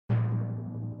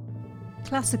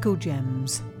Classical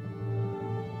Gems.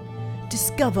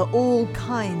 Discover all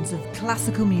kinds of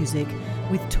classical music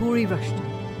with Tori Rushton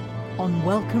on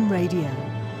Welcome Radio.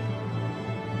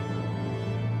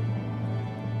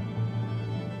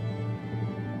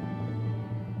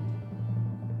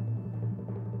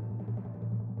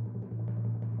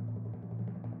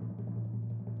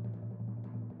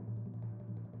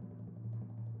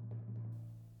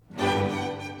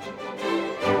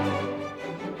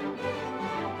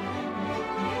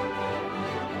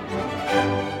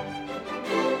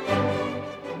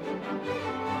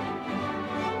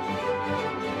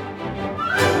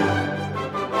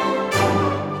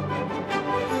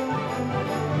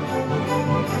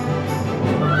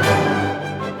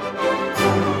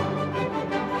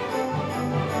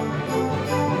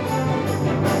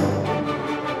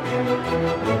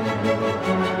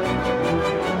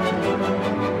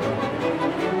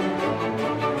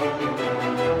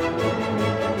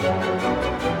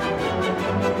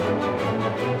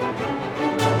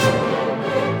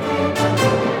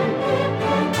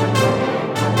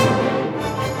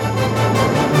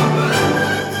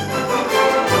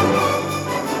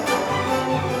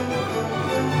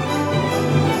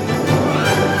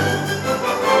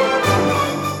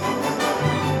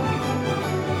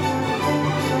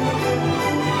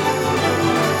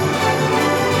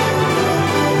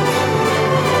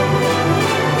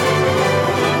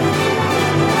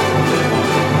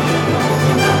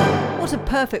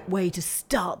 Perfect way to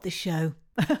start the show.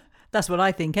 That's what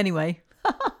I think anyway.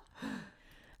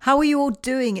 How are you all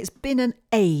doing? It's been an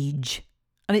age.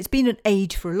 And it's been an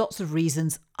age for lots of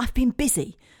reasons. I've been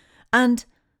busy. And,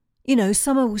 you know,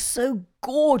 summer was so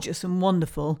gorgeous and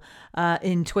wonderful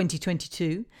in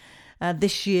 2022.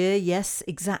 This year, yes,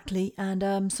 exactly.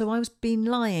 And so I've been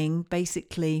lying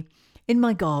basically in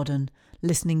my garden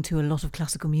listening to a lot of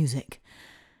classical music.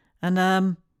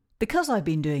 And because I've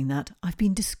been doing that, I've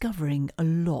been discovering a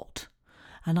lot.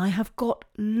 And I have got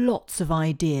lots of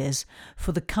ideas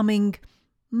for the coming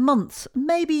months,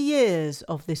 maybe years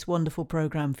of this wonderful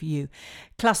programme for you.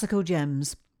 Classical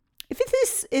Gems. If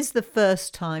this is the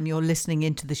first time you're listening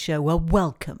into the show, well,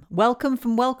 welcome. Welcome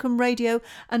from Welcome Radio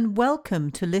and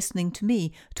welcome to listening to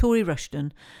me, Tori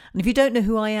Rushton. And if you don't know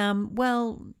who I am,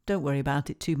 well, don't worry about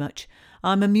it too much.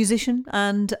 I'm a musician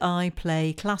and I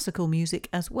play classical music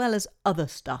as well as other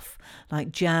stuff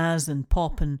like jazz and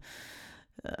pop and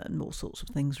all sorts of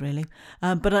things really.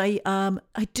 But I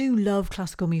do love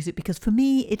classical music because for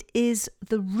me it is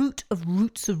the root of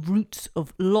roots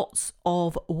of lots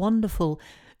of wonderful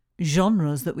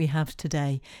genres that we have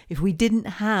today. If we didn't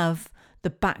have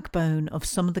the backbone of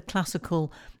some of the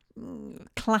classical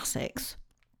classics,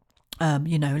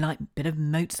 you know, like a bit of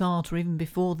Mozart or even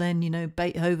before then, you know,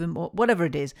 Beethoven or whatever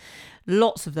it is,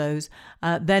 lots of those,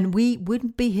 then we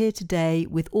wouldn't be here today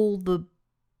with all the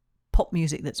pop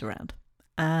music that's around.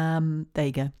 There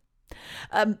you go.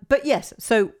 But yes,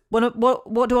 so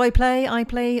what do I play? I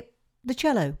play the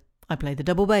cello. I play the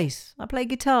double bass. I play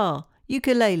guitar,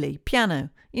 ukulele, piano,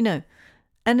 you know,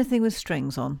 anything with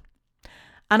strings on.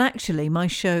 And actually, my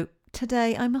show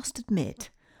today, I must admit,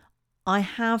 I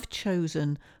have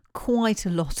chosen quite a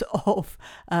lot of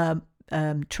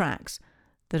tracks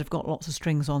that have got lots of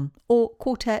strings on, or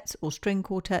quartets, or string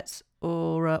quartets,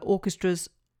 or orchestras,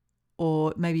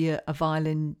 or maybe a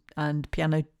violin and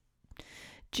piano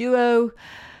duo.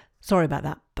 Sorry about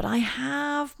that, but I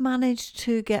have managed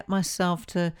to get myself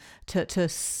to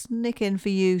sneak in for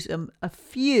you a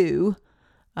few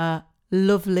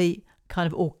lovely kind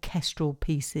of orchestral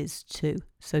pieces too.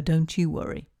 So don't you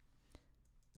worry.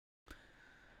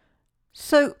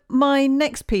 So my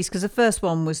next piece, because the first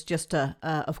one was just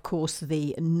of course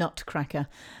the Nutcracker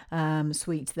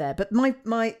suite there, but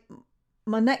my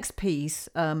next piece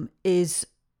is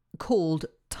called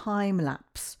Time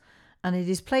Lapse, and it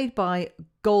is played by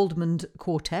Goldmund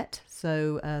Quartet.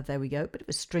 So there we go, a bit of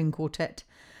a string quartet,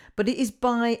 but it is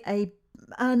by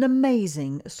an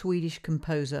amazing Swedish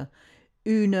composer,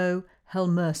 Uno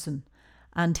Helmerson.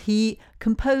 And he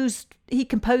composes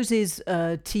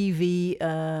TV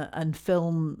and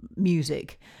film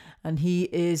music, and he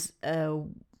is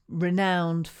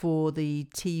renowned for the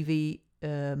TV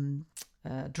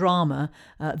drama.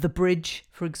 The Bridge,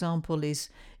 for example,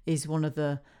 is one of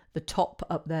the top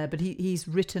up there. But he's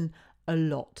written a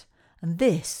lot, and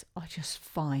this I just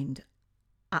find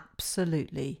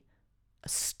absolutely a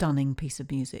stunning piece of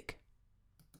music.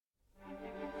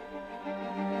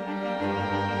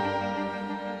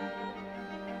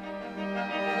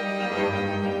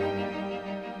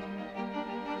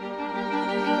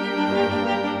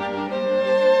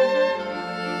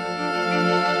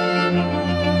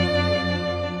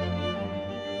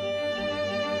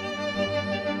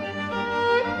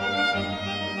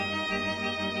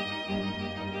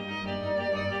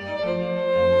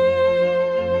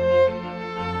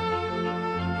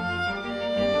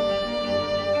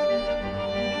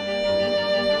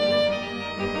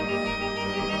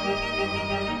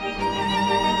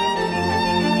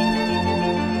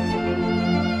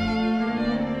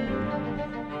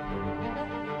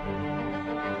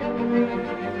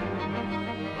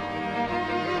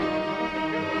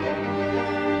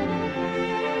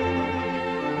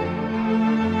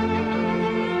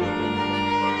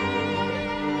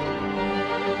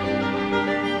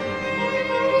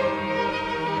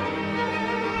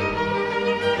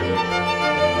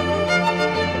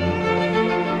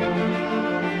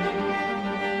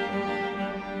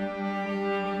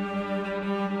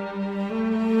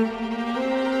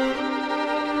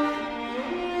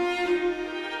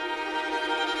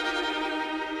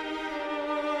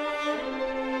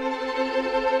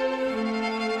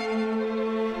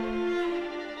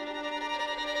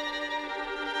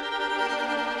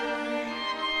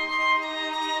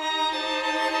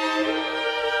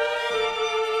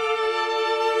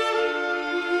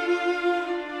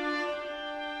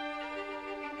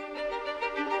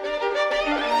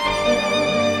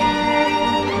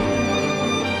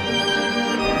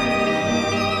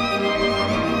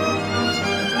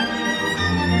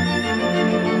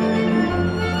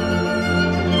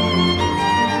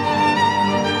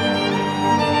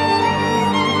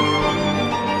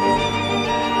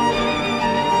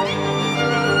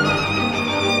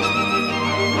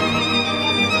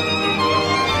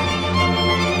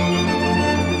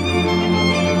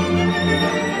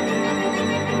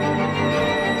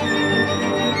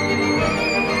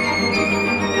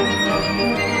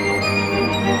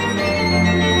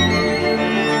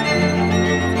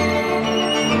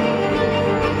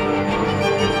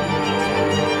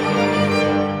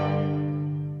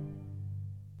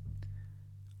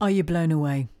 Are you blown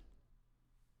away?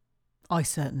 I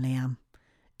certainly am.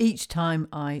 Each time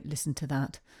I listen to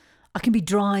that, I can be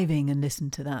driving and listen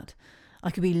to that.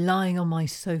 I could be lying on my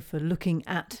sofa looking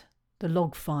at the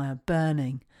log fire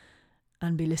burning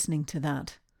and be listening to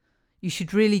that. You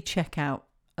should really check out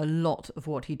a lot of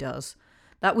what he does.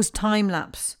 That was Time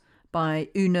Lapse by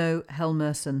Uno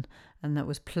Helmerson, and that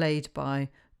was played by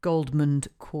Goldmund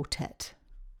Quartet.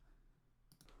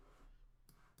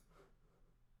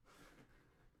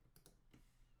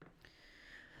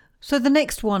 So the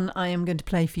next one I am going to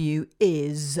play for you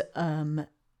is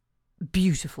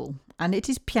beautiful, and it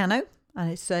is piano,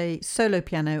 and it's a solo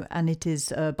piano, and it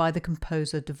is by the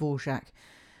composer Dvorak,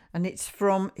 and it's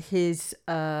from his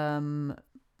poems,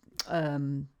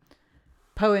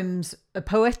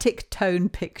 Poetic Tone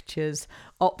Pictures,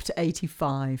 Opt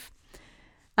 85.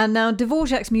 And now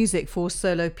Dvorak's music for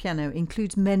solo piano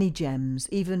includes many gems,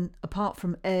 even apart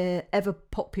from ever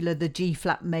popular the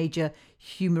G-flat major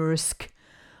Humoresque.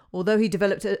 Although he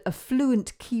developed a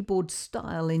fluent keyboard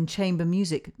style in chamber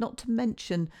music, not to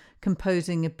mention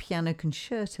composing a piano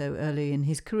concerto early in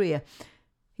his career,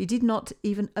 he did not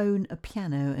even own a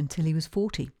piano until he was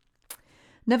 40.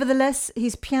 Nevertheless,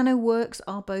 his piano works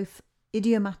are both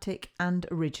idiomatic and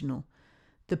original.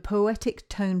 The Poetic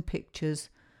Tone Pictures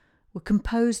were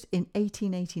composed in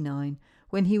 1889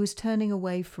 when he was turning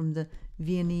away from the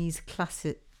Viennese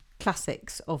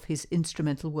classics of his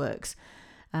instrumental works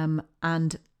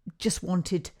and just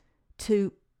wanted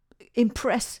to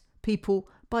impress people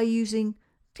by using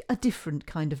a different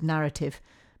kind of narrative,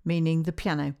 meaning the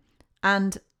piano.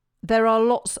 And there are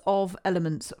lots of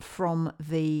elements from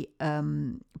the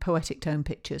Poetic Tone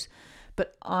Pictures,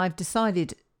 but I've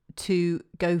decided to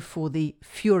go for the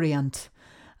Furiant,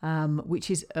 which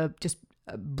is just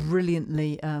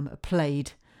brilliantly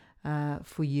played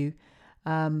for you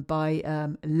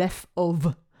by Lef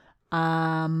Ov,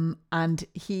 and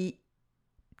he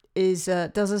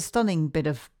does a stunning bit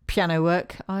of piano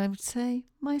work, I would say,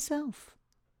 myself.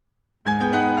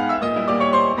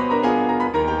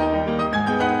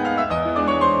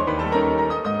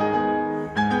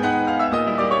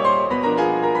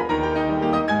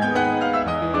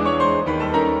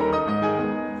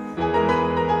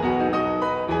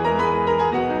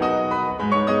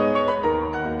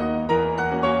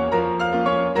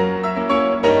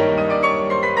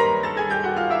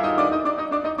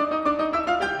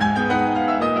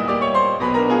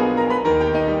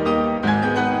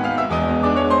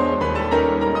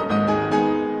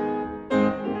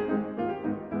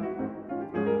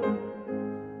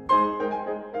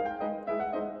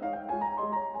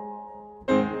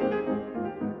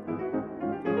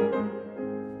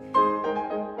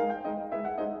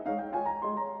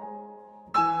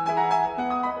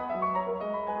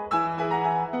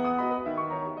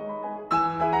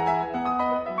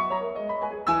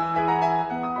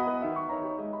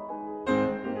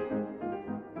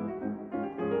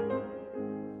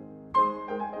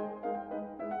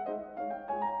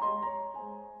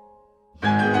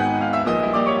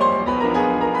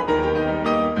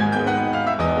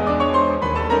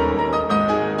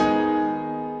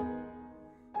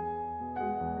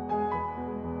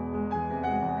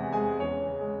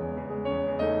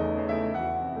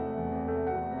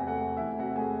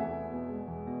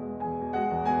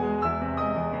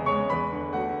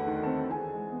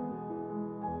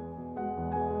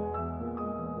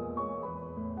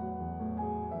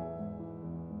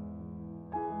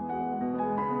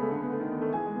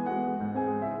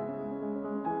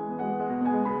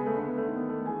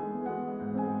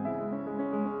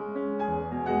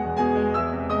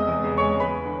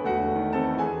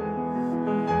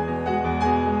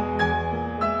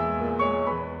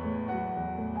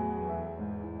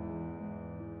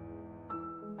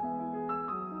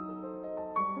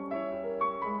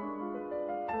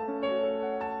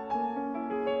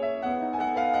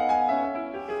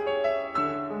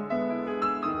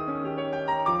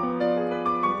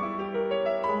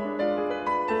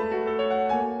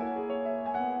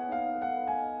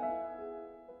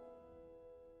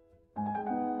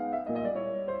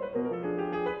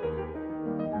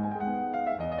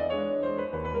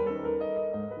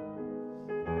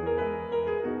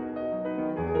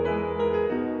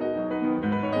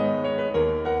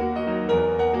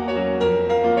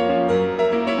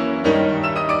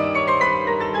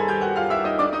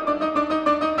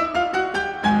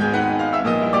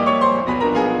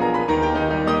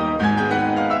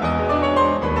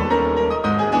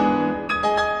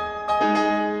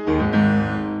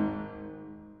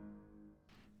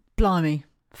 Blimey,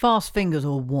 fast fingers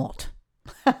or what?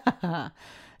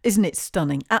 Isn't it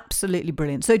stunning? Absolutely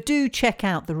brilliant. So do check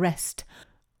out the rest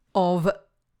of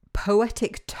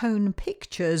Poetic Tone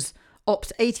Pictures,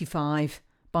 Opt 85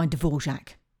 by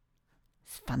Dvorak.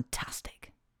 It's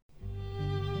fantastic.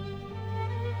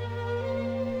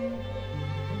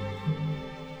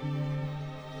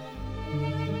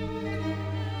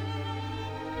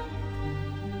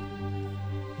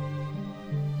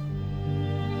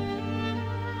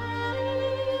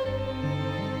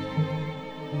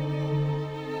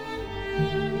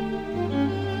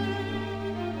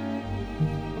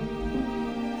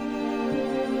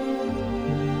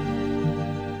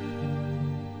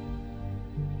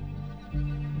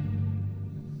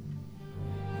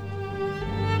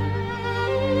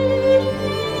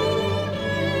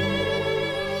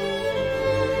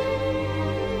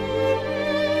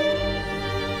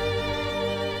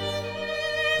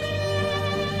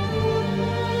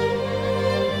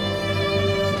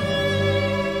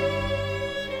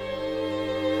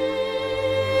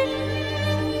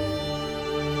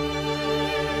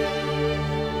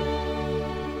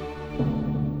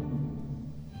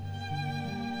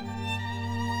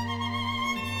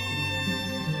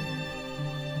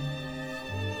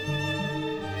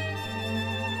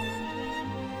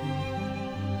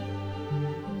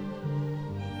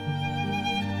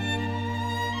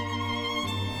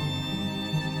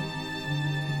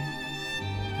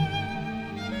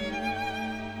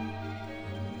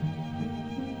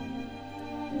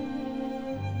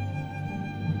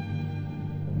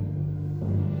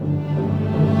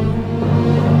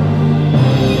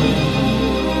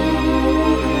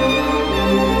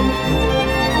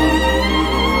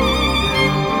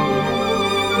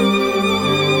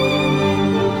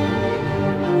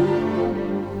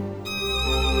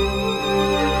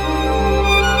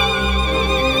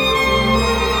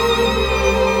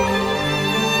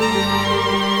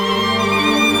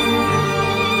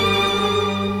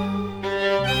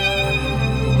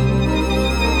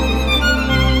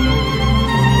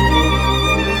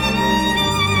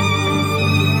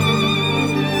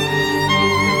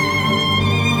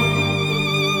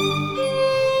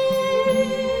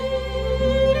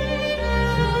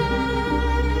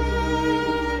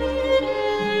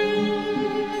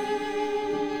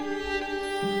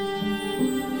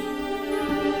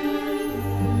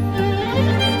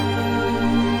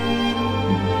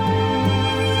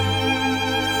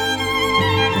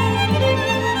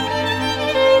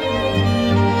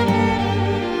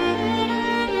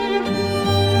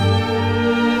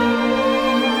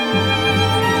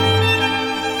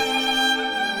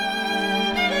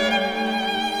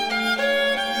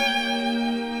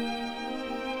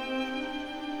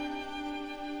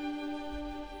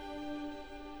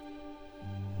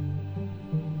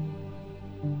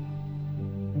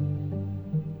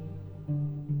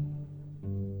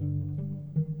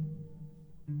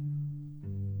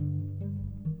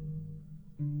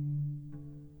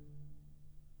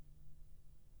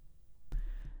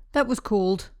 That was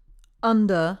called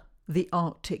Under the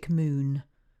Arctic Moon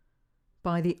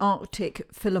by the Arctic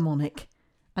Philharmonic,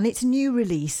 and it's a new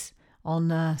release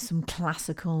on some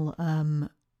classical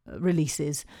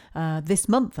releases this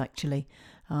month, actually,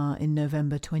 in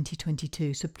November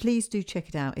 2022. So please do check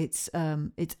it out. It's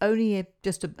only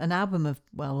just an album of,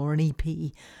 or an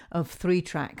EP of 3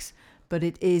 tracks, but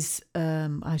it is,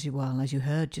 as you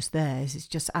heard just there, it's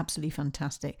just absolutely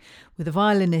fantastic, with a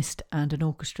violinist and an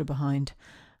orchestra behind.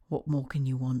 What more can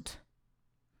you want?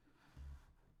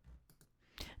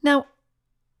 Now,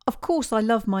 of course, I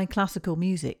love my classical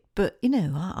music, but,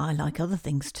 I like other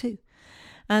things too.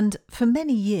 And for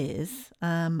many years,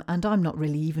 and I'm not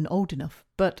really even old enough,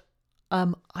 but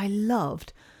I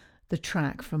loved the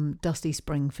track from Dusty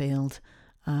Springfield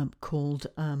called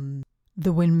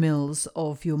The Windmills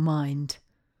of Your Mind.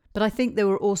 But I think there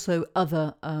were also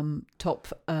other top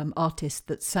artists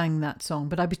that sang that song,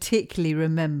 but I particularly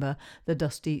remember the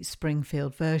Dusty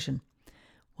Springfield version.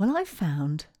 Well, I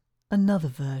found another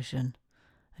version.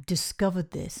 I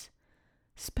discovered this,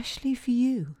 especially for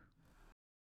you.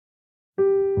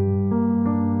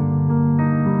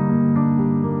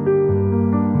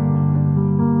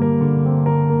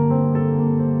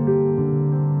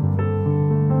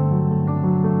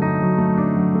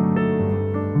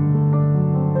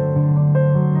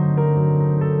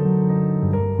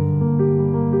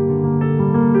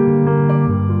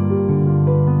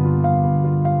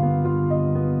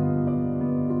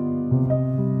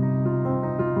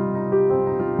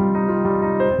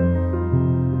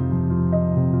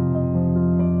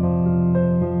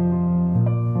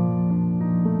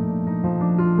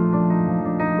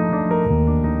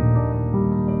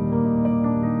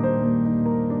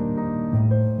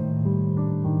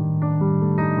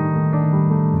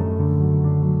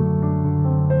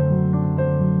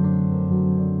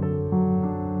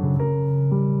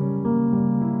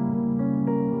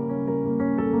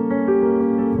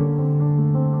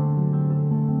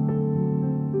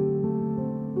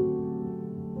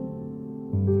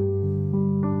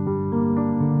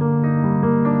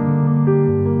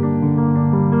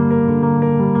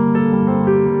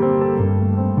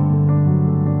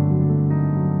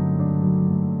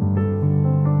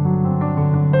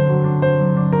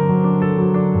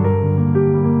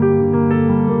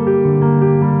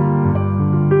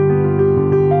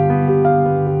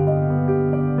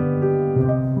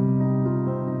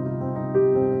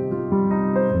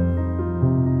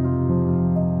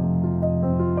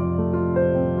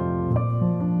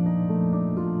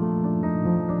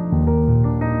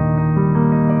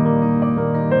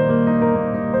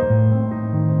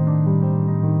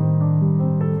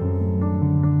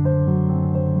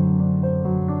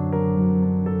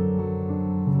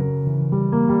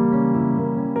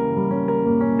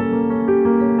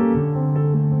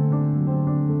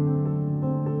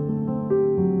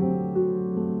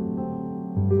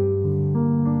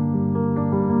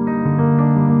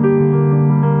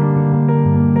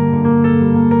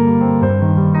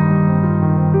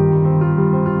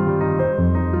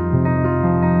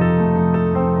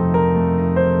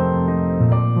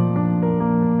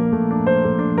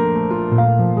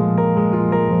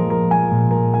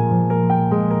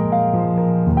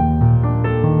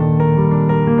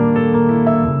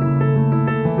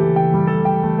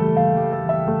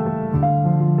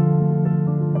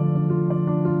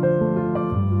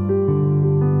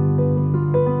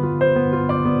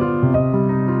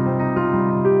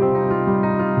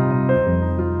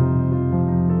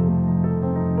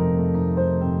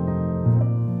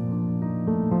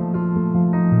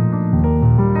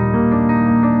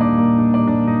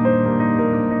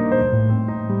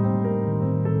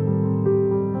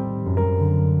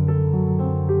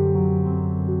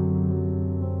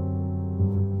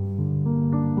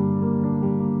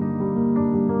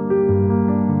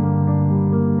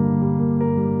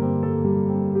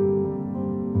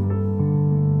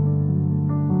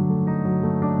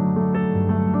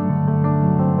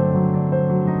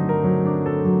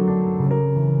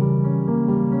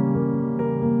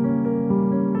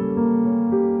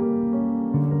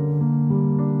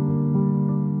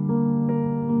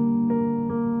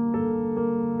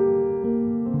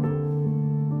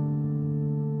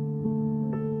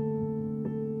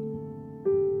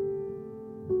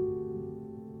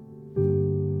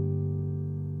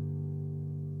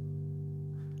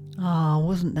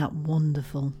 wasn't that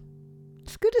wonderful?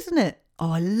 It's good, isn't it?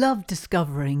 Oh, I love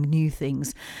discovering new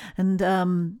things. And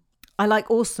I like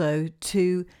also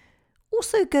to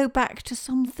go back to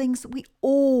some things that we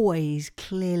always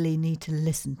clearly need to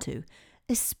listen to,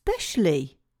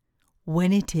 especially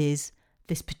when it is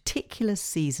this particular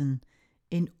season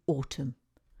in autumn.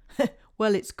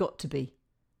 Well, it's got to be,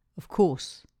 of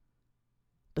course,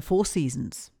 The Four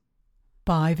Seasons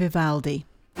by Vivaldi.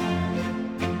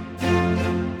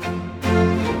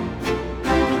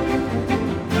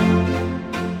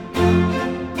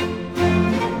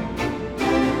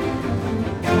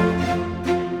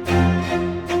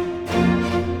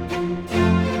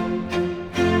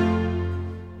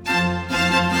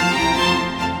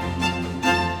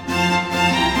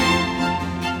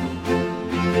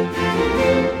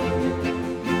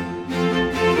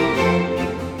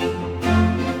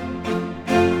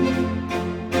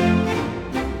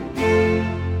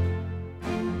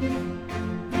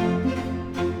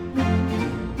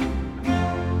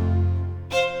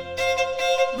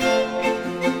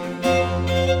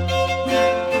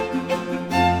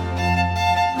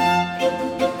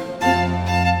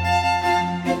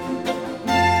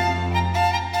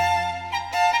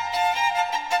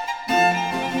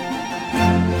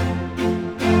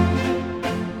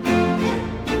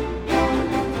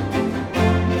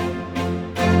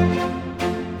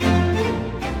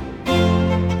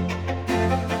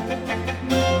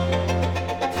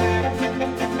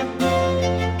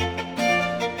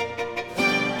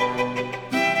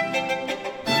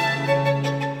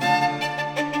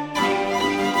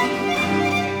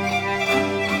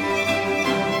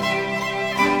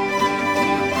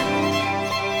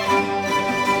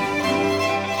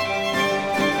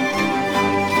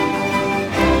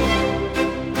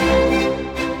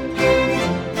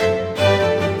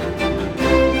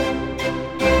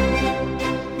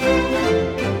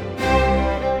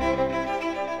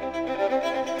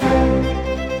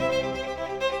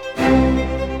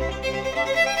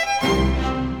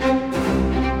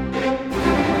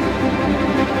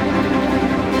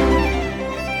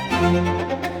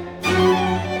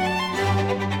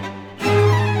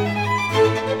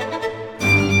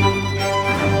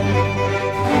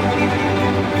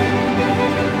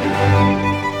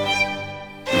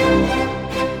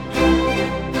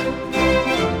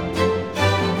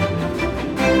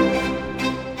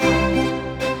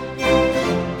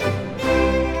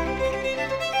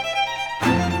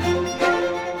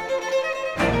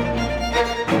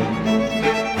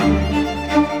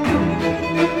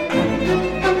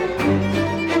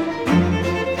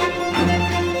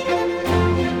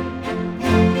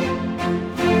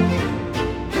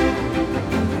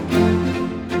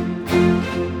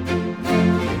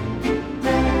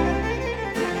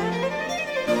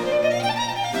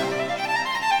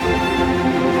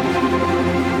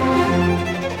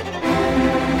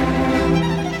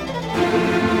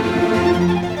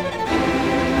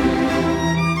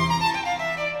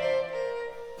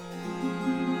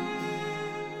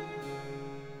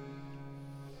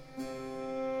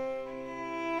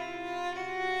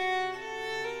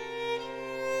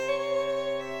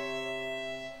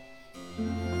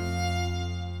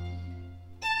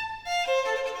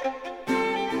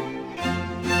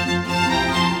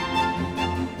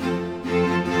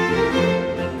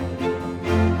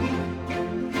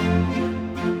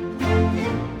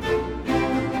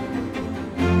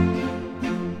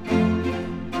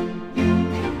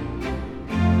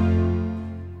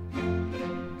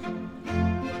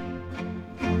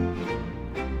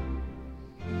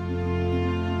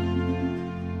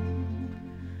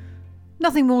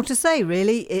 Nothing more to say,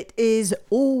 really. It is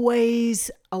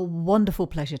always a wonderful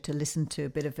pleasure to listen to a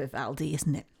bit of Vivaldi,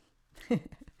 isn't it?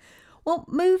 Well,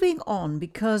 moving on,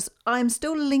 because I'm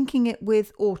still linking it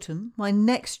with autumn. My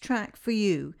next track for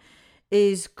you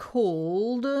is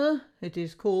called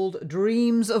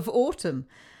Dreams of Autumn.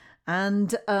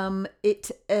 And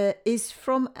it is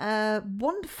from a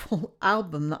wonderful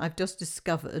album that I've just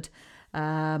discovered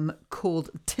called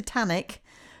Titanic,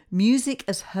 Music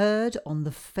as Heard on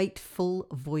the Fateful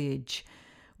Voyage,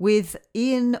 with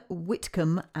Ian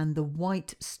Whitcomb and the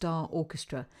White Star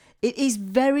Orchestra. It is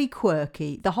very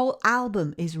quirky. The whole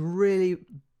album is really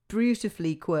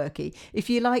beautifully quirky. If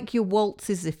you like your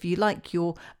waltzes, if you like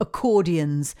your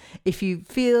accordions, if you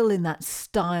feel in that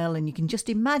style and you can just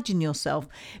imagine yourself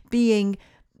being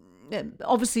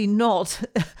obviously not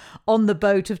on the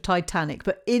boat of Titanic,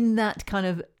 but in that kind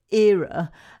of era,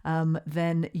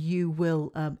 then you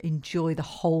will enjoy the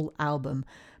whole album.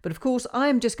 But of course,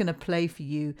 I'm just going to play for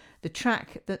you the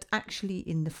track that actually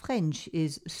in the French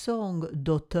is Song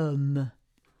d'automne.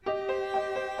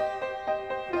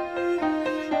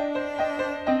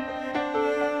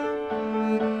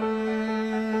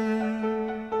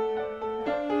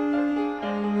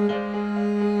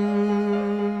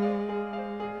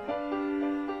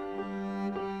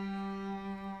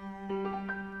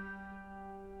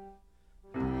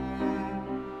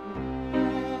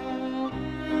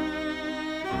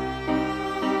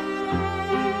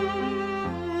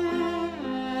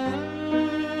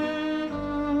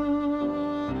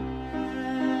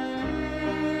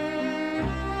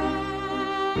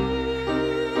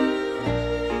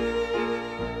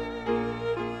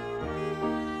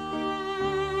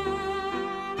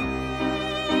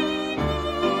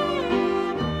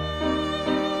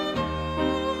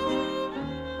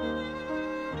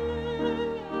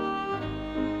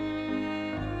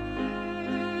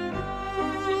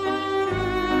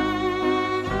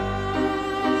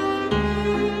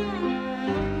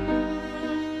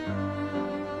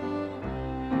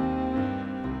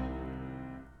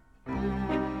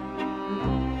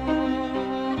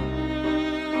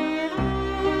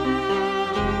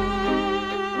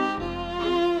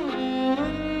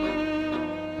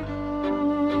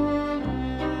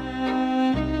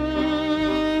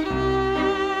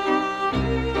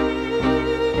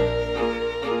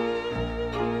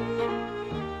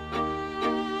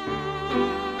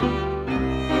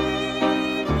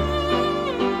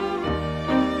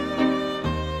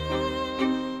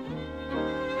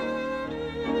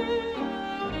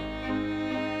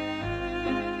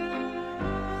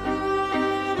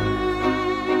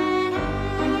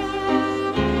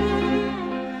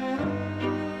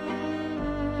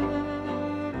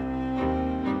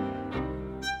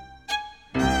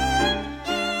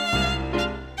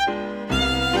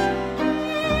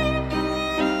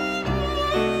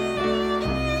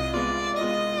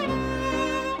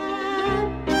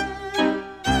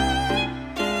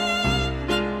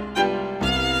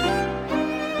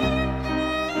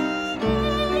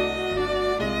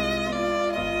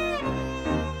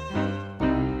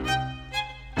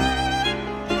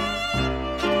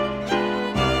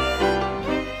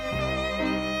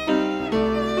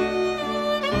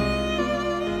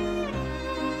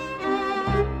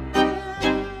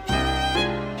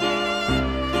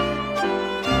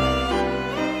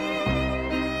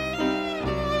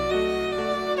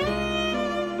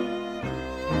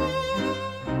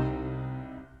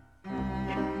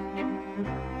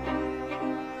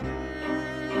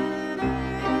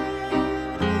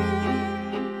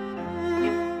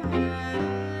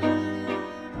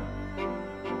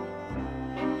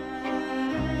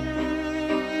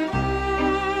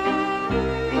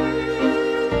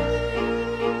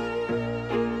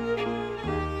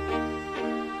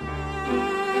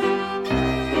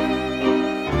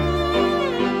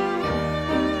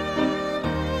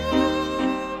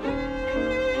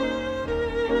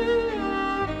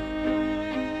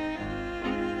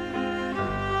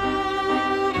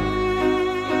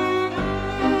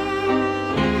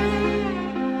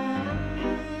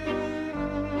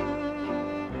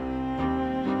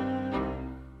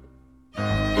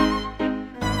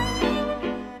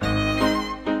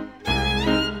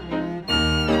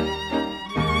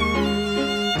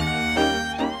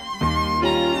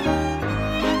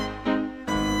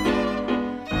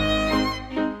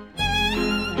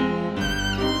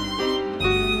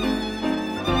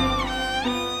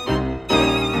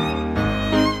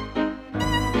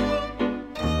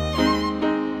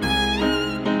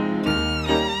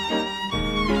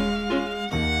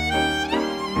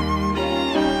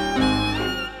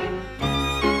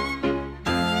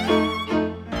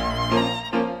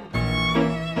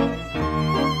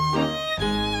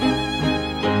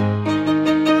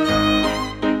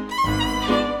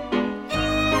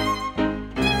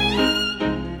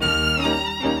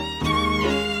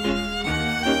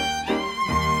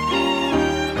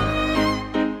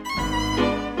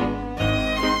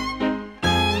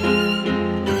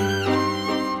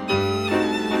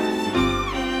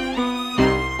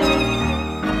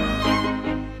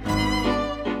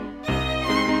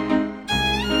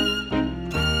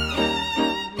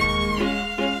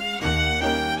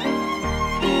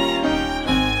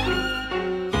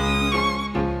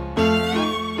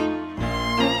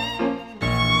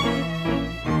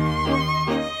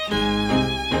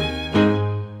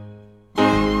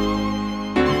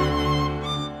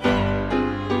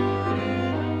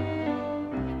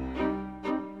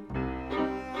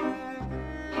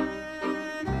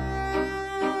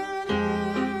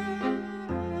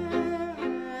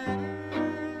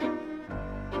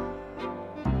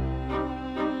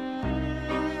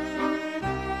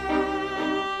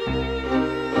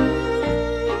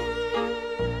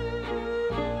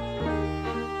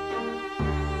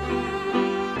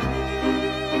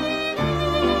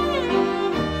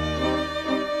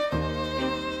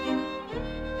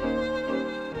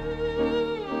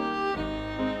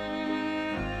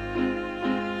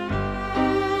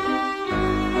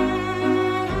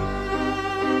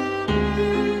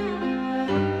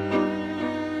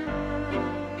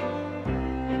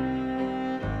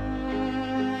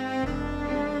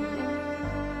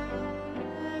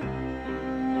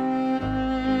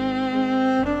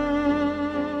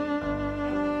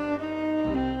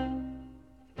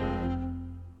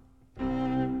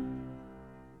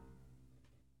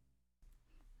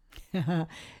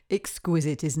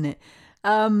 Exquisite, isn't it?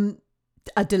 A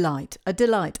delight, a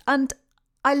delight. And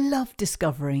I love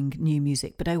discovering new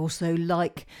music, but I also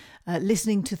like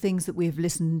listening to things that we've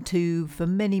listened to for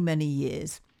many, many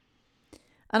years.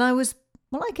 And I was,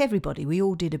 well, like everybody, we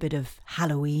all did a bit of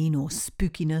Halloween or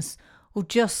spookiness or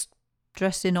just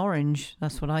dressed in orange.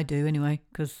 That's what I do anyway,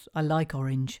 because I like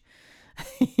orange.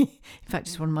 In fact,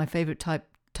 it's one of my favourite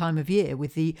time of year,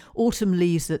 with the autumn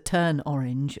leaves that turn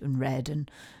orange and red and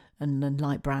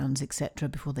light browns, etc.,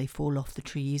 before they fall off the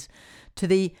trees, to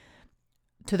the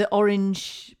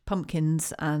orange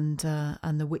pumpkins and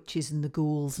the witches and the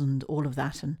ghouls and all of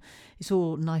that, and it's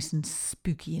all nice and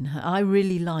spooky in her. I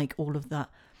really like all of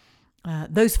that.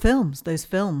 Those films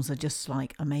are just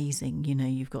like amazing. You know,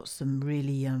 you've got some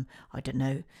really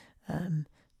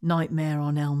Nightmare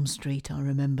on Elm Street. I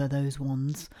remember those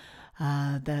ones.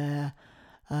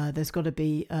 There's got to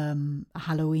be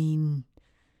Halloween.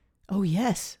 Oh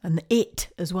yes, and It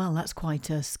as well. That's quite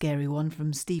a scary one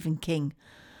from Stephen King.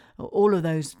 All of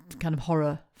those kind of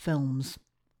horror films.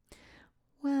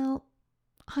 Well,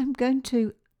 I'm going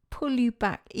to pull you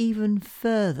back even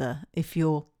further if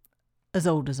you're as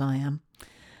old as I am.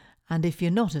 And if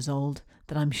you're not as old,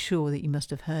 then I'm sure that you must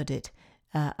have heard it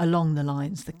along the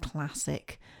lines, the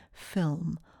classic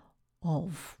film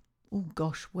of, oh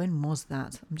gosh, when was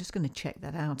that? I'm just going to check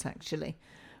that out actually,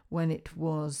 when it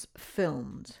was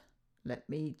filmed. Let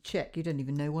me check. You don't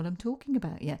even know what I'm talking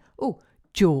about yet. Oh,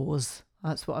 Jaws.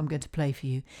 That's what I'm going to play for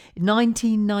you.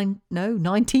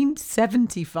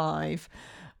 1975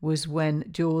 was when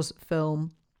Jaws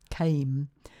film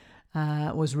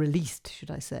was released,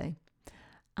 should I say.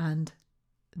 And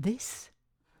this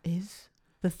is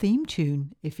the theme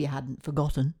tune, if you hadn't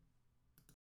forgotten.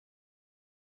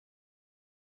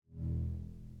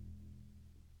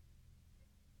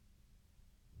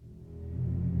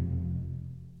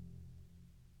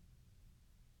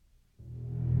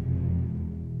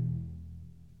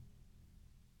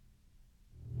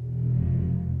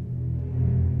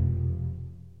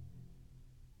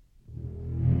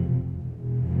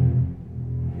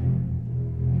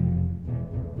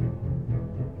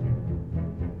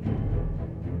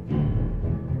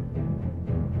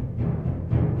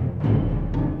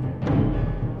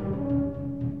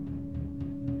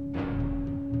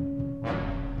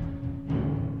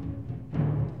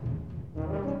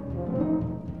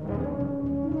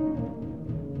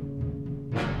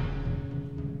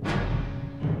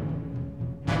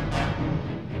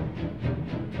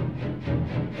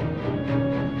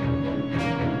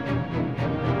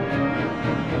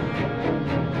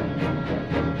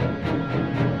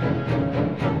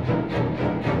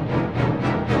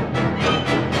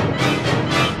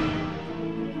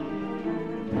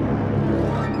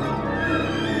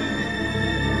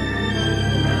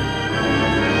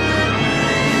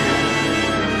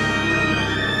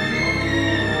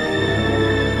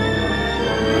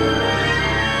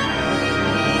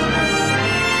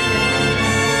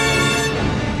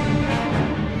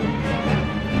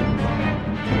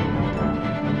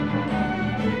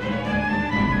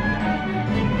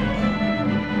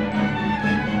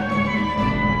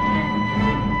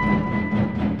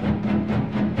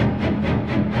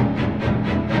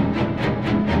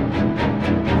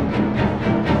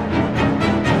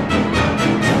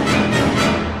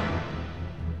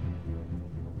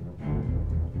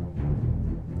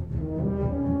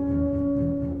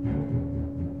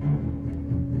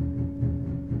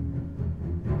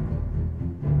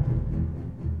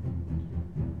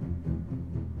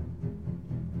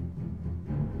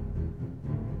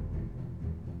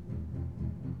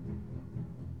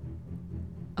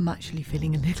 actually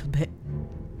feeling a little bit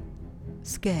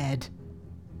scared.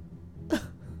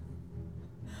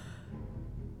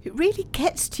 It really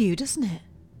gets to you, doesn't it?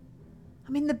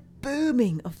 I mean, the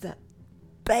booming of the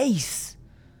bass.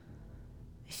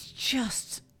 It's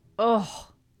just,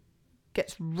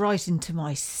 gets right into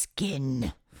my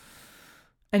skin.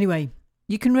 Anyway,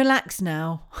 you can relax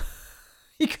now.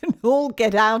 You can all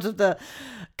get out of the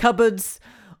cupboards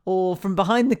or from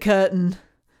behind the curtain.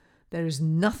 There is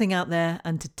nothing out there.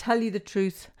 And to tell you the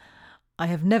truth, I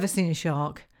have never seen a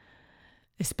shark,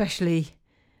 especially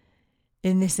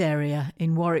in this area,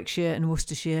 in Warwickshire and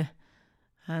Worcestershire,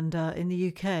 and in the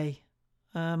UK.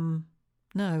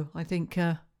 No, I think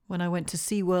when I went to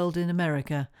SeaWorld in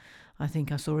America, I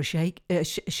think I saw a shark,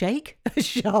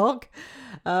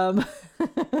 and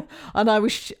I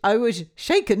was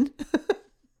shaken.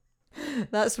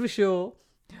 That's for sure.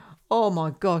 Oh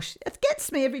my gosh, it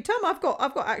gets me every time. I've got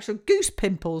actual goose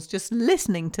pimples just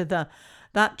listening to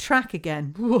that track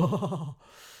again. Whoa.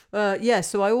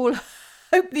 So I all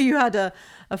hope that you had a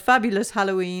fabulous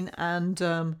Halloween, and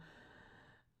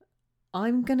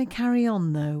I'm going to carry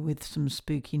on though with some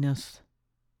spookiness.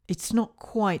 It's not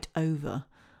quite over.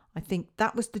 I think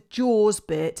that was the Jaws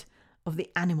bit of the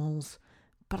animals,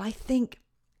 but I think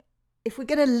if we're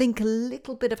going to link a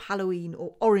little bit of Halloween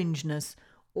or orangeness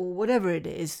or whatever it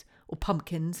is, or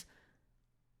pumpkins,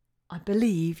 I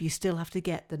believe you still have to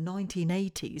get the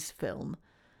 1980s film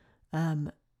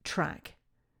track,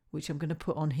 which I'm going to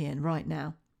put on here right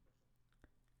now.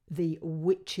 The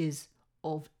Witches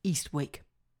of Eastwick.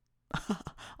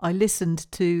 I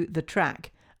listened to the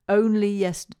track only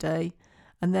yesterday,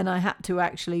 and then I had to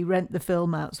actually rent the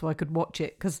film out so I could watch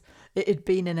it because it had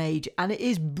been an age, and it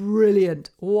is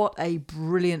brilliant. What a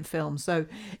brilliant film. So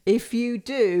if you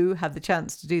do have the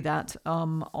chance to do that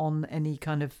on any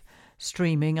kind of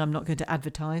streaming, I'm not going to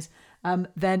advertise,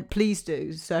 then please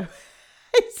do. So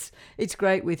it's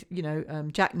great with,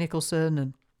 Jack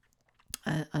Nicholson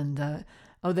and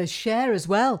there's Cher as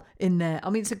well in there.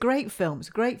 I mean, it's a great film.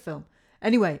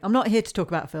 Anyway, I'm not here to talk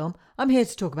about film. I'm here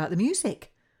to talk about the music.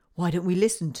 Why don't we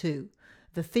listen to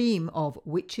the theme of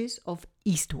Witches of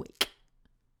Eastwick?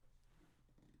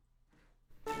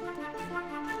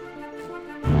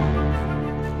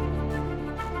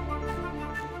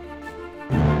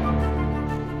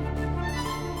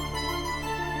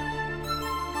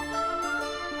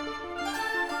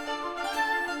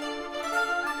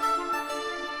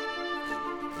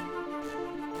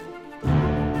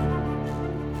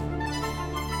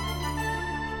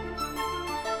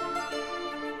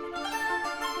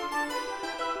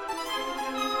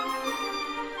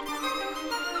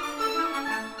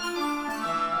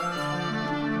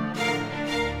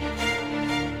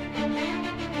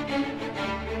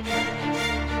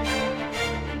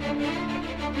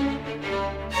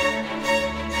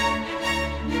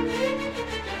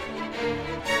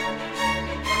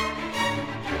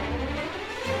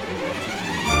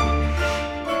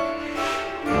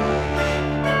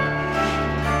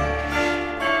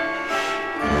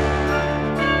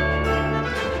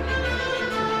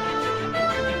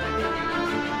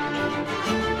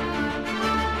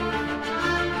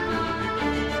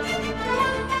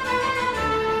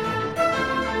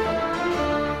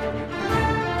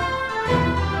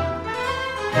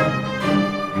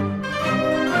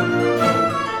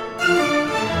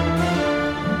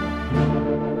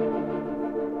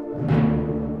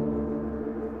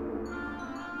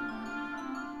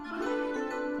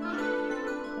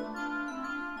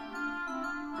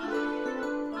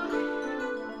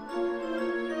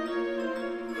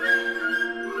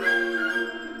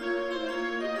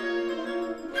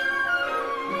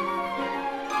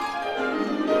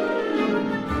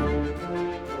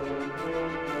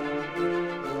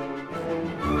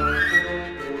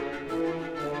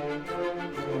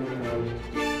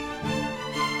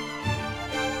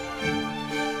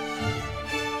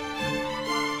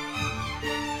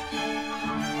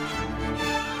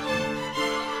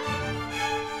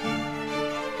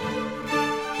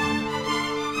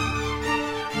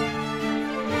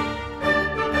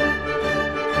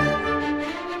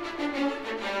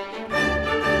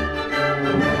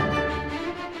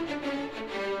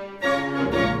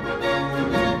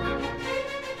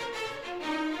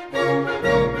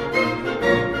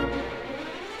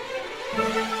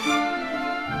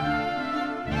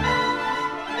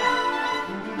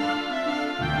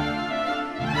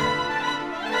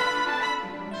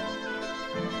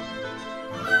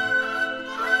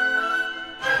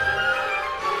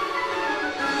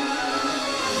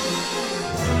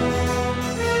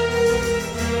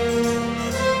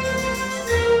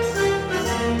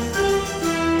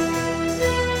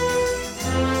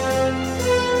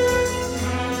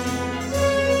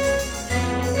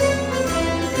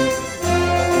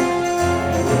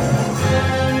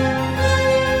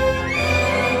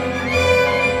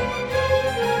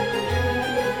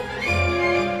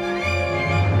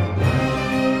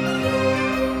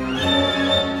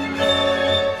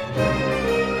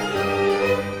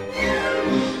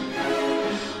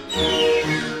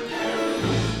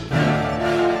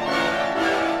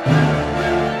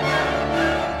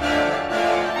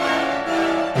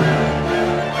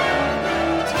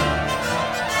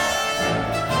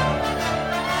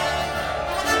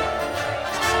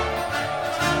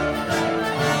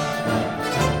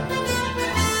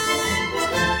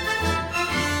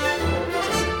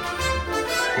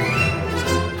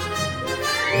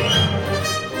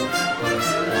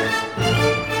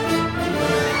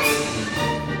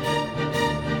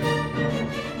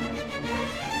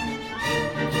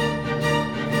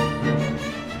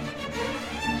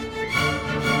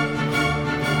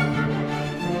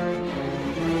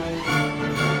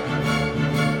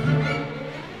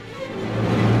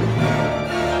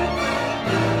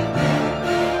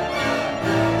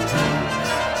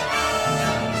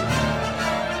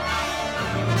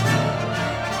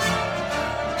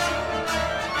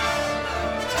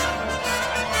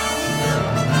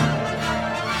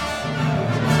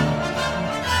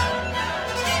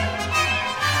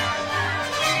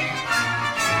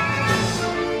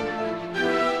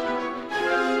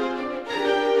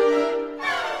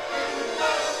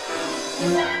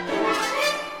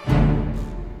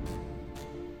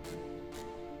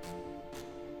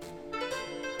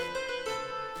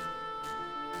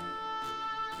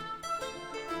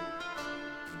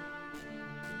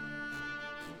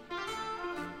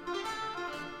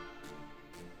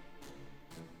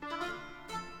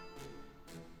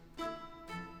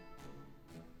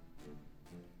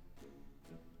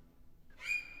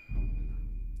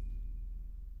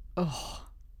 Oh,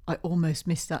 I almost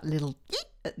missed that little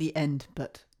at the end,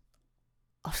 but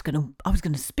I was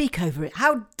gonna speak over it.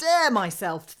 How dare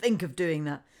myself think of doing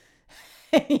that?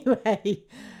 Anyway,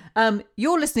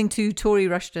 you're listening to Tori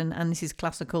Rushton, and this is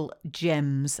Classical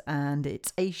Gems, and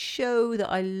it's a show that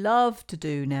I love to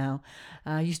do now.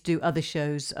 I used to do other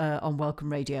shows on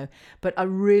Welcome Radio, but I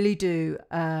really do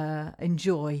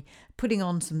enjoy putting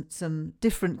on some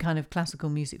different kind of classical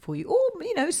music for you. Or,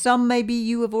 some maybe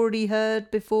you have already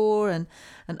heard before, and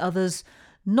others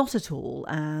not at all.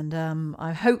 And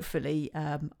I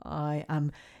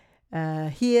am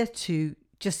here to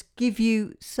just give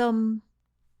you some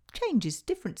changes,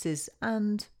 differences,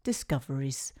 and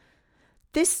discoveries.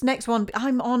 This next one,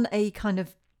 I'm on a kind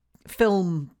of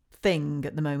film thing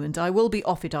at the moment. I will be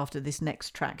off it after this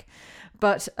next track,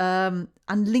 but and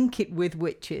link it with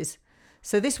witches.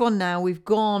 So this one now, we've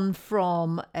gone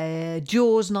from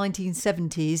Jaws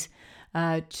 1970s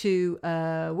to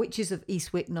Witches of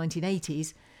Eastwick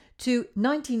 1980s to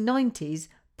 1990s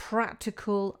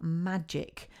Practical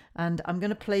Magic, and I'm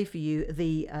going to play for you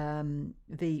the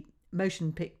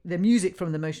music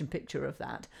from the motion picture of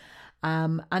that.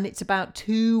 And it's about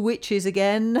two witches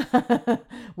again,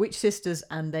 witch sisters,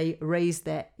 and they raise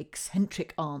their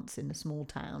eccentric aunts in a small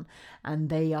town, and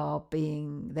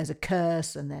there's a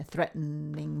curse and they're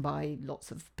threatening by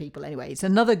lots of people. Anyway, it's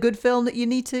another good film that you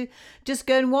need to just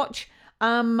go and watch.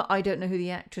 I don't know who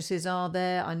the actresses are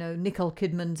there. I know Nicole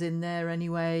Kidman's in there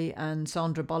anyway, and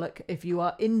Sandra Bullock, if you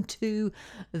are into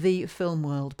the film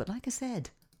world. But like I said,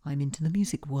 I'm into the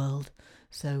music world.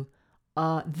 So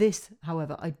this,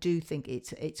 however, I do think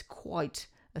it's quite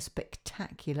a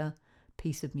spectacular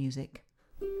piece of music.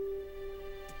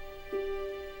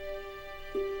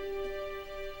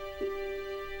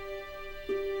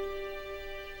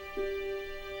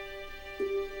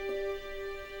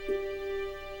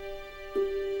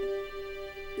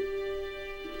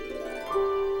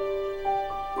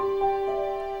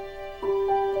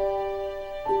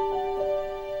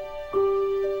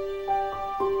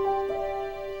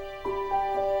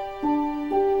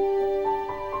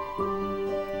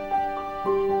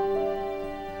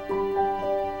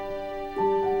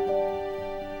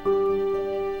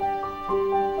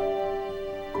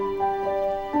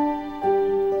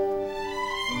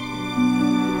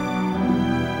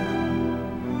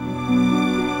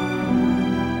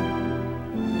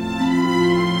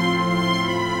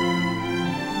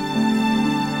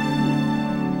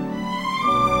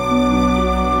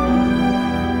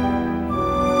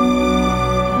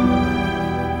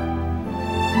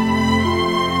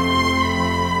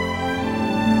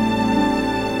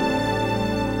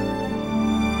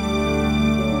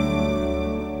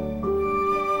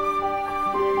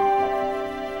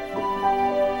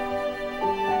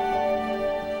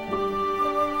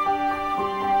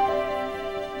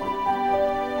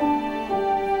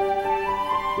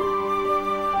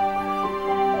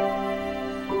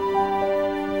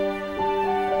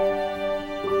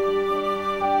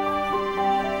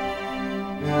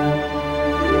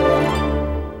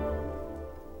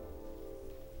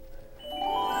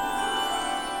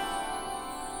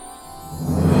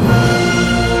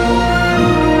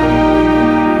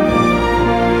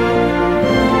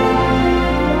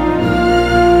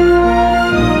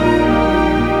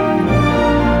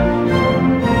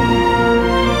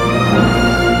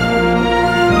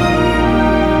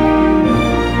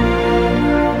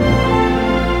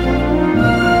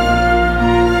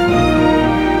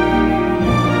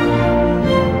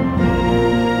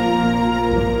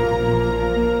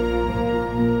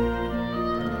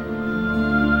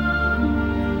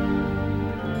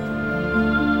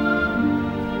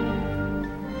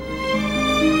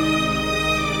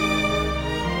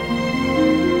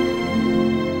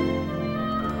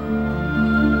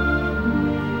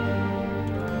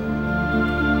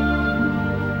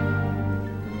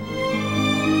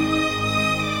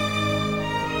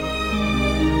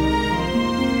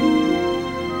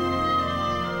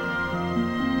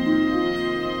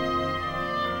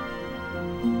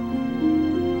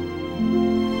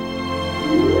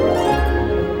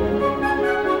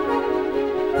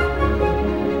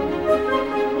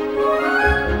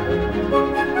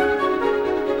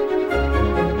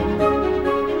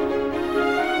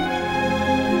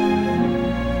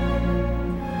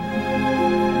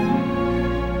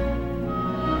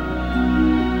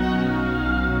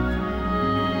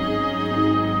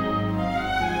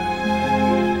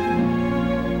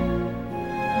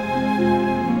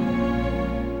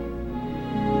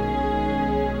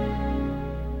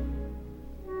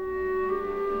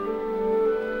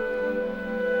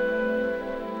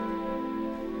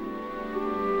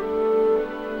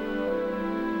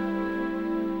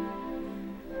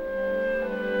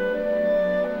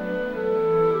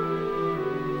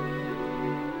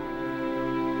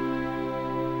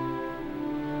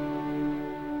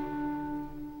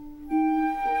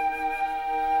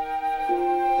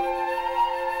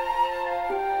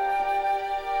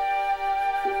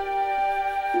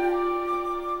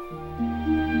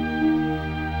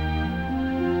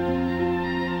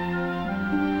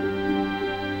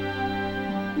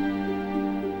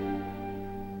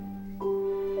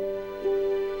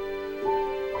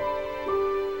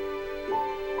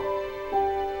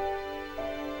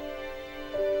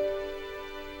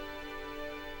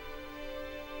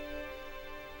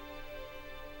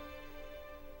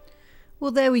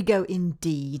 Well, there we go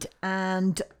indeed.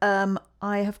 And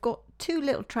I have got two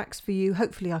little tracks for you.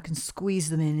 Hopefully I can squeeze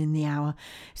them in the hour.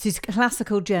 This is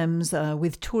Classical Gems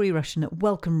with Tori Russian at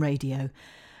Welcome Radio.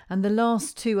 And the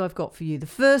last two I've got for you. The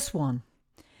first one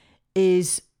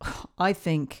is, I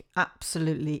think,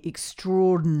 absolutely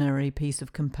extraordinary piece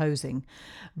of composing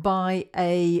by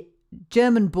a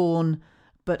German-born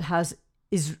but has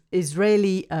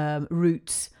Israeli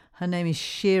roots. Her name is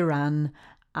Shiran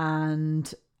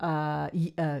and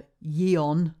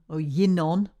Yinon or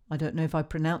Yinon. I don't know if I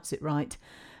pronounce it right,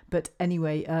 but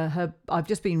anyway, I've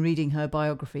just been reading her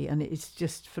biography and it's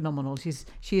just phenomenal.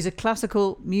 She's a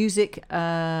classical music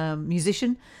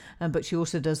musician, but she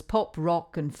also does pop,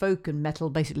 rock, and folk and metal.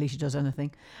 Basically, she does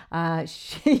anything.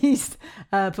 She's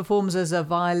performs as a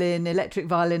electric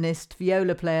violinist,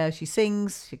 viola player. She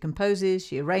sings, she composes,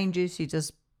 she arranges, she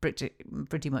does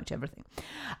pretty much everything.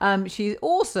 She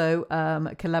also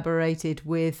collaborated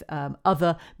with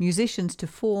other musicians to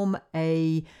form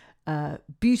a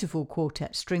beautiful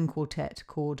string quartet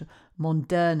called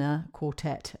Moderna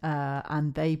Quartet,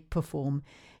 and they perform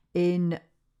in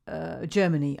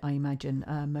Germany, I imagine,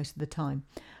 most of the time.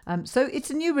 So it's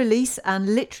a new release,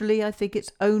 and literally I think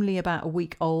it's only about a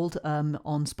week old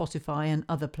on Spotify and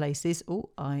other places. Oh,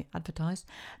 I advertised.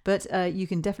 But you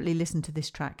can definitely listen to this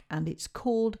track, and it's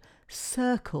called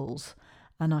Circles.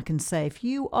 And I can say, if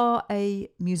you are a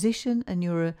musician and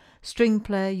you're a string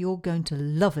player, you're going to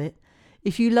love it.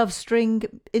 If you love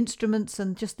string instruments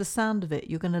and just the sound of it,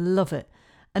 you're going to love it.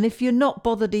 And if you're not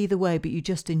bothered either way, but you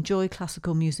just enjoy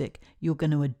classical music, you're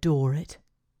going to adore it.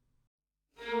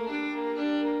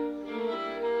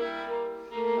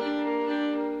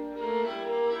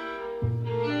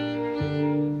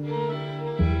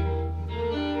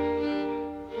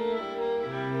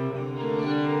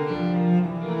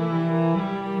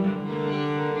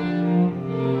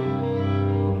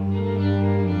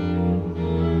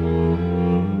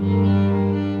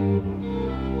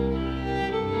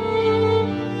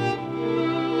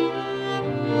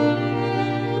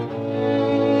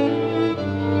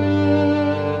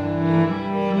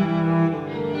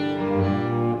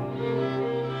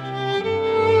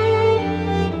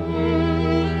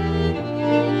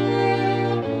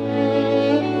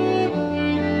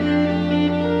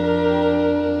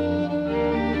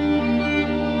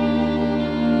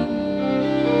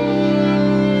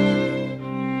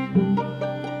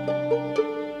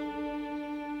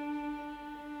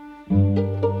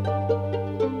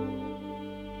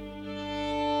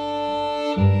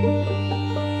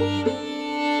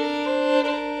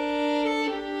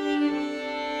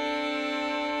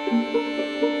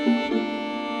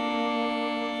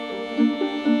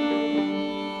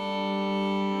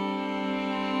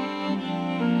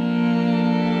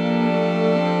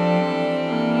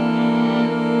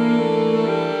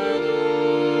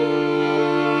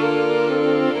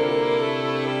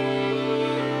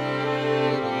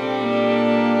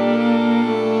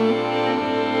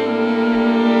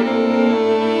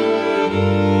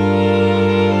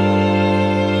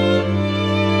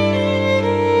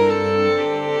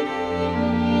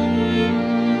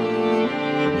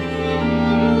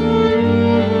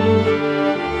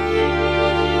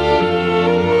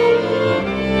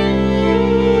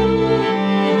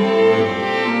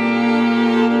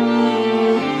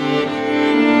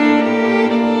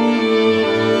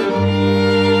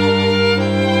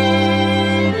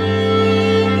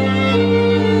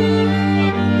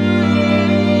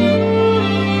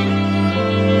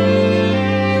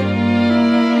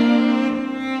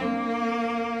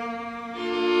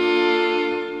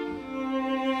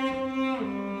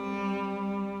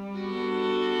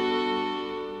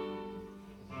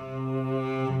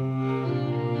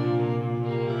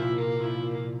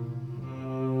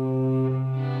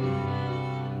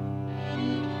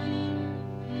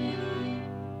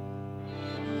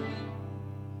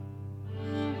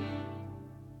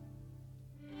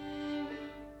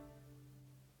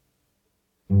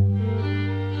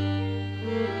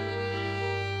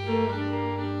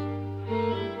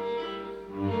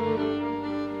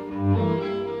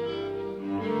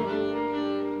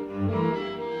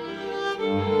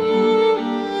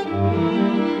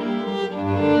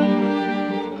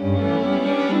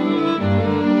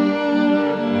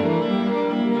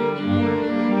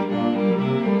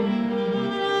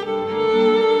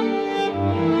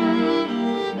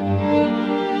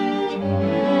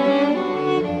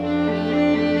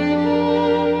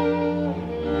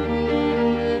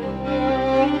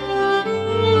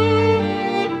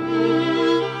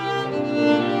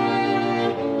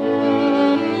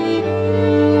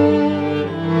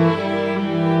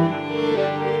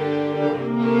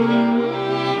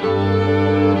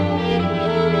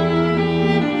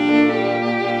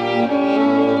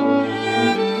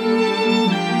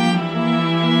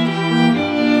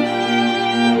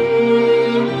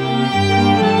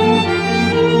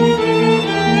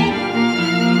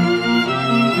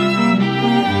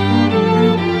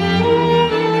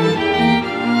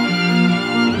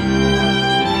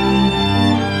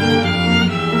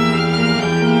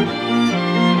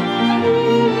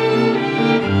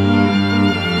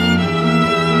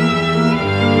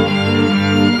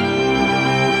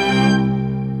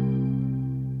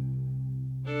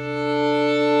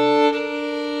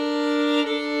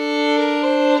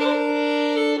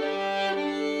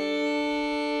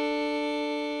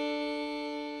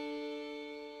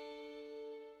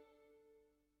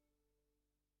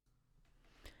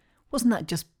 Wasn't that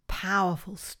just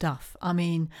powerful stuff? I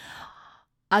mean,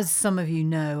 as some of you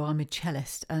know, I'm a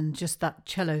cellist, and just that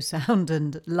cello sound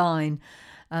and line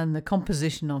and the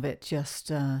composition of it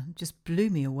just blew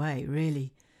me away,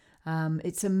 really.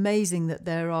 It's amazing that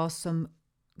there are some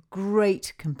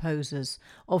great composers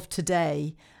of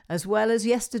today as well as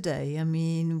yesterday. I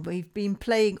mean, we've been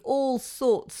playing all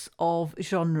sorts of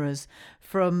genres,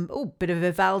 from a bit of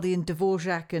Vivaldi and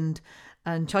Dvorak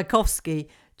and Tchaikovsky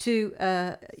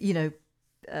to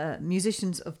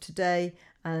musicians of today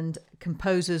and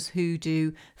composers who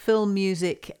do film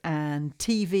music and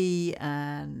TV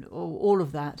and all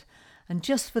of that, and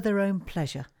just for their own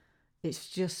pleasure. It's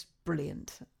just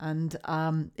brilliant, and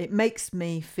it makes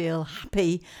me feel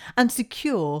happy and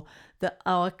secure that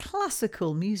our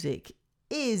classical music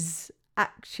is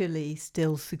actually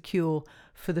still secure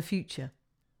for the future.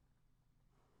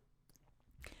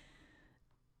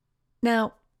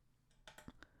 Now,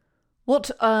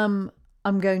 what I'm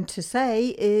going to say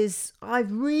is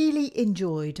I've really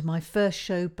enjoyed my first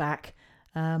show back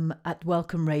at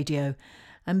Welcome Radio,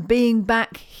 and being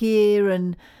back here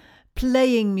and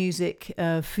playing music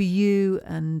for you,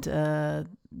 and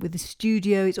with the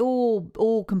studio, it's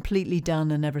all completely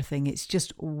done and everything. It's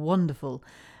just wonderful.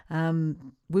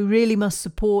 We really must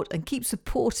support and keep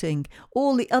supporting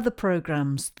all the other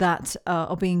programs that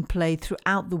are being played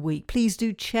throughout the week. Please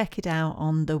do check it out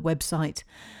on the website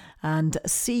and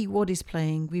see what is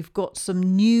playing. We've got some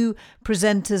new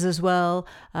presenters as well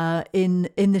in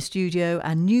the studio,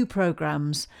 and new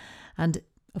programs. And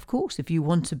of course, if you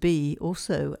want to be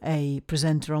also a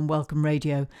presenter on Welcome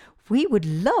Radio, we would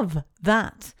love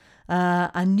that,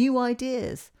 and new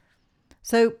ideas.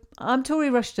 So I'm Tori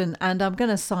Rushton, and I'm going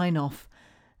to sign off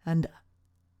and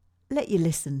let you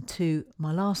listen to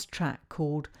my last track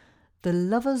called The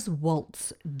Lover's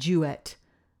Waltz Duet,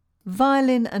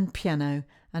 violin and piano,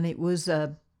 and it was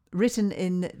written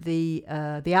in the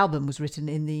album was written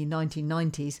in the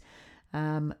 1990s.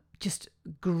 Just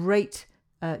great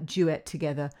duet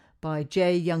together by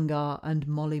Jay Youngar and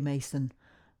Molly Mason.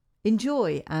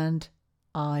 Enjoy, and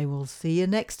I will see you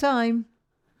next time.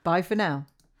 Bye for now.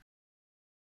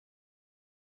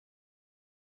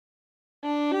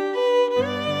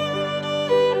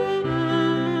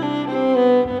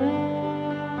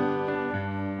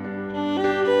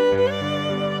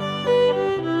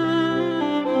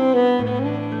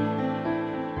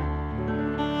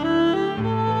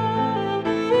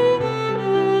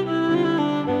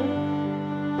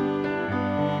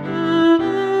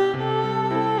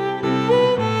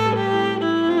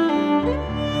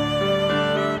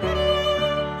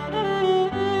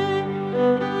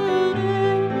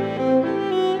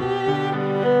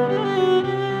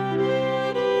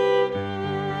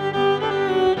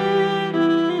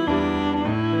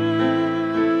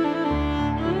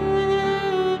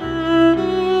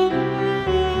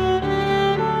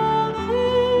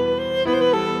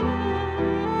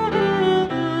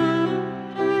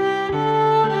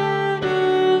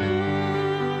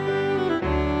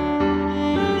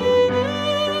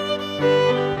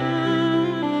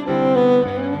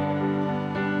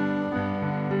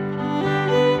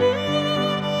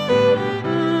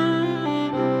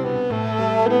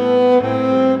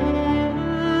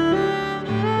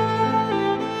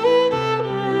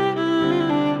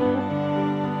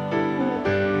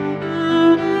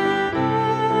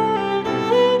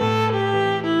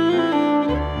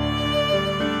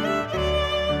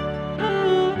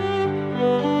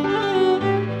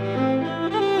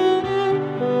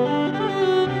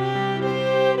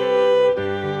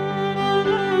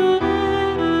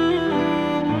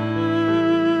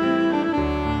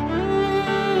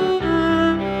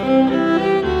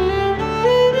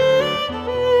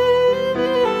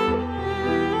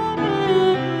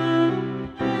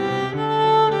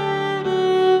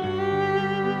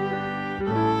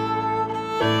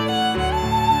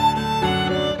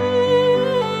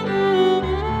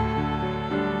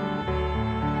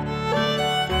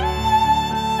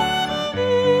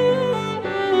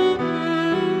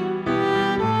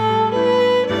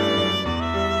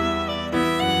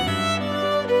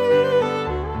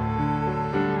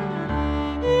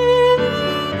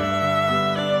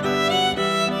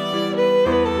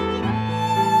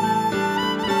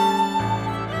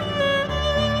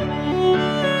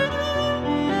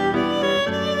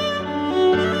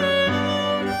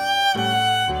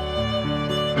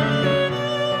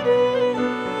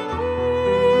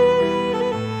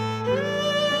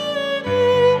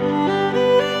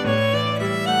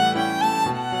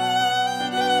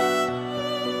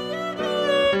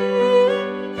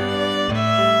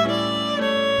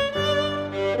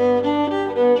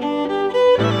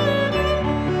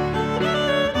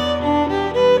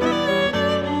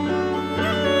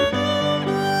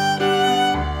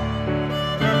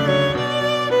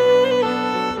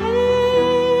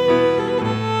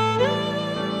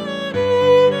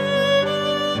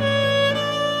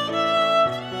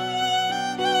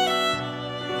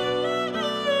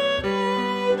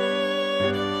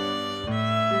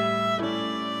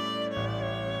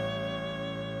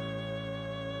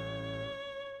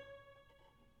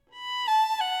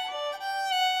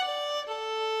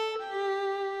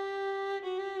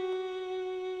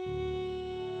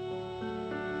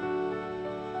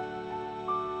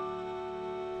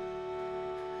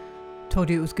 Told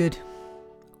you it was good.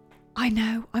 I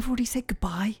know, I've already said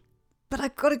goodbye, but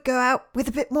I've got to go out with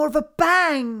a bit more of a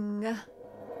bang.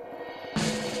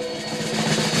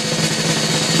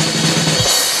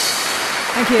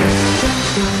 Thank you.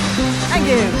 Thank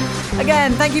you.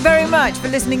 Again, thank you very much for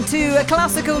listening to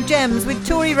Classical Gems with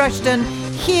Tori Rushton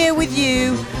here with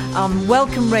you on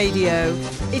Welcome Radio.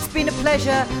 It's been a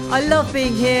pleasure. I love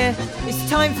being here. It's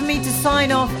time for me to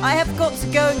sign off. I have got to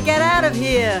go and get out of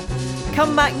here.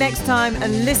 Come back next time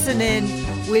and listen in.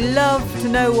 We love to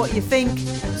know what you think.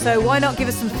 So why not give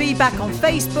us some feedback on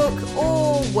Facebook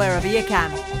or wherever you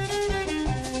can.